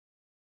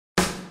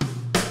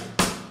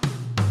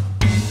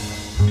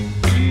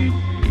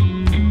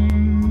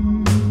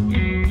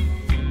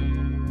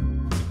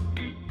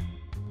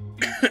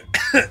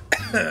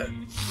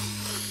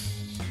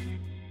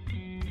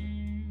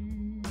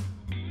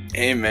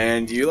Hey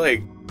man, you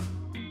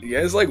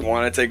guys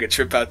want to take a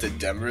trip out to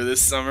Denver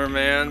this summer,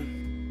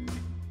 man?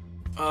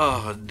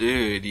 Oh,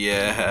 dude,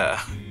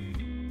 yeah.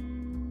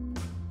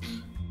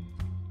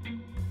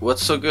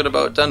 What's so good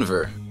about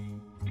Denver?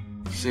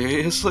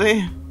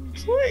 Seriously?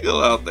 It's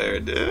legal out there,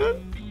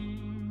 dude.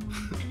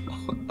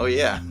 Oh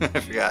yeah, I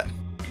forgot.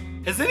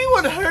 Has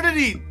anyone heard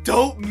any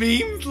dope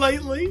memes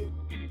lately?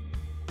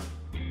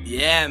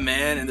 Yeah,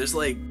 man, and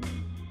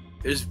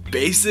there's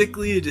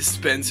basically a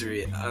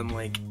dispensary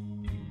on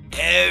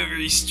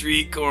every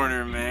street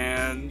corner,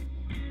 man.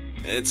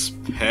 It's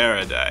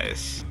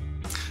paradise.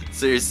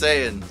 So you're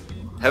saying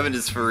heaven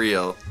is for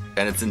real,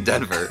 and it's in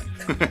Denver.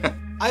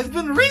 I've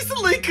been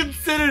recently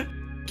considered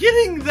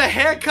getting the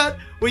haircut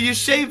where you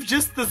shave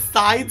just the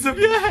sides of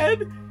your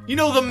head. You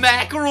know, the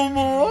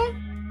macklemore?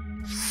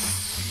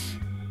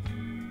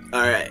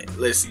 Alright,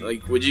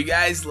 listen, would you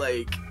guys,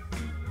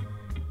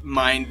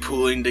 mind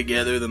pooling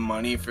together the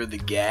money for the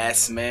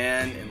gas,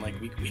 man? And,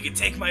 we could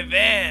take my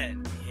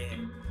van. Yeah.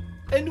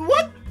 And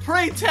what,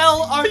 pray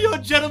tell, are your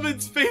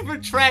gentlemen's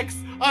favorite tracks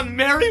on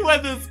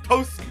Merriweather's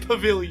Post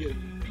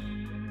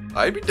Pavilion?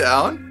 I'd be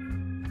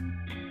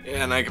down.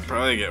 Yeah, and I could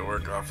probably get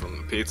work off from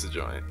the pizza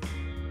joint.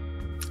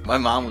 My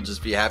mom will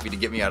just be happy to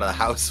get me out of the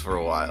house for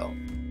a while.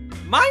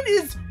 Mine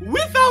is,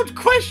 without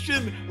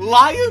question,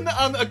 Lion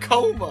on a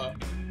Coma.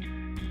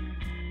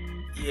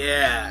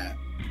 Yeah.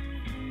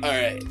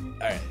 Alright.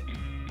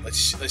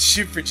 Let's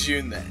shoot for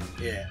June then.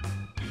 Yeah.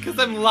 Cause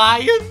I'm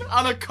lying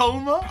on a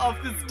coma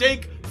off this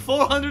dank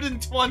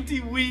 420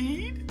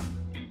 weed?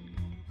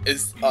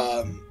 Is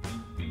that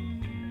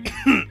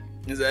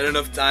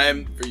enough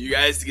time for you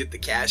guys to get the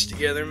cash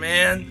together,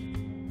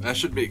 man? That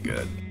should be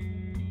good.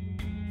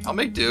 I'll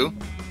make do.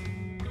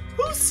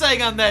 Who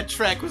sang on that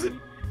track? Was it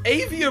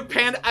Avi or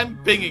Panda? I'm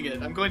binging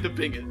it. I'm going to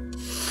bing it.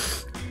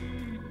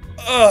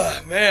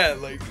 Oh, man,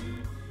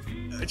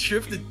 a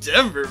trip to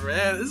Denver,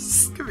 man.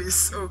 This is gonna be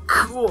so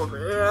cool,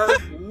 man.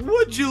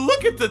 Would you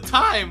look at the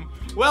time?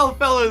 Well,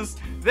 fellas,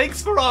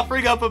 thanks for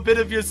offering up a bit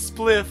of your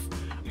spliff,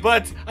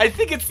 but I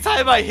think it's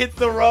time I hit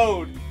the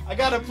road. I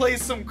gotta play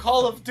some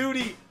Call of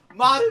Duty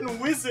Modern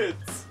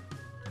Wizards.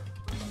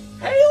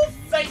 Hail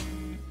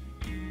Satan!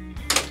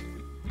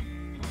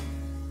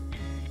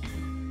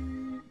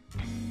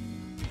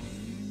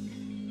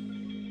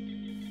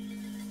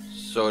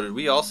 So did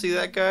we all see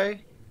that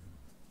guy?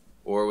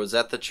 Or was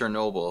that the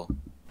Chernobyl?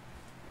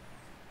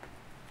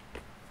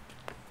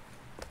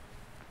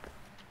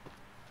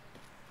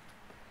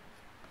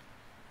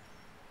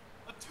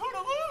 A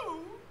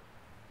toodaloo!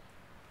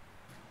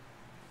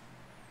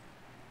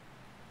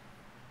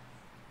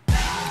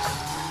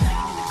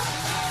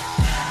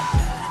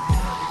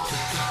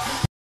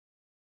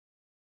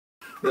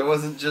 That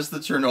wasn't just the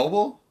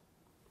Chernobyl?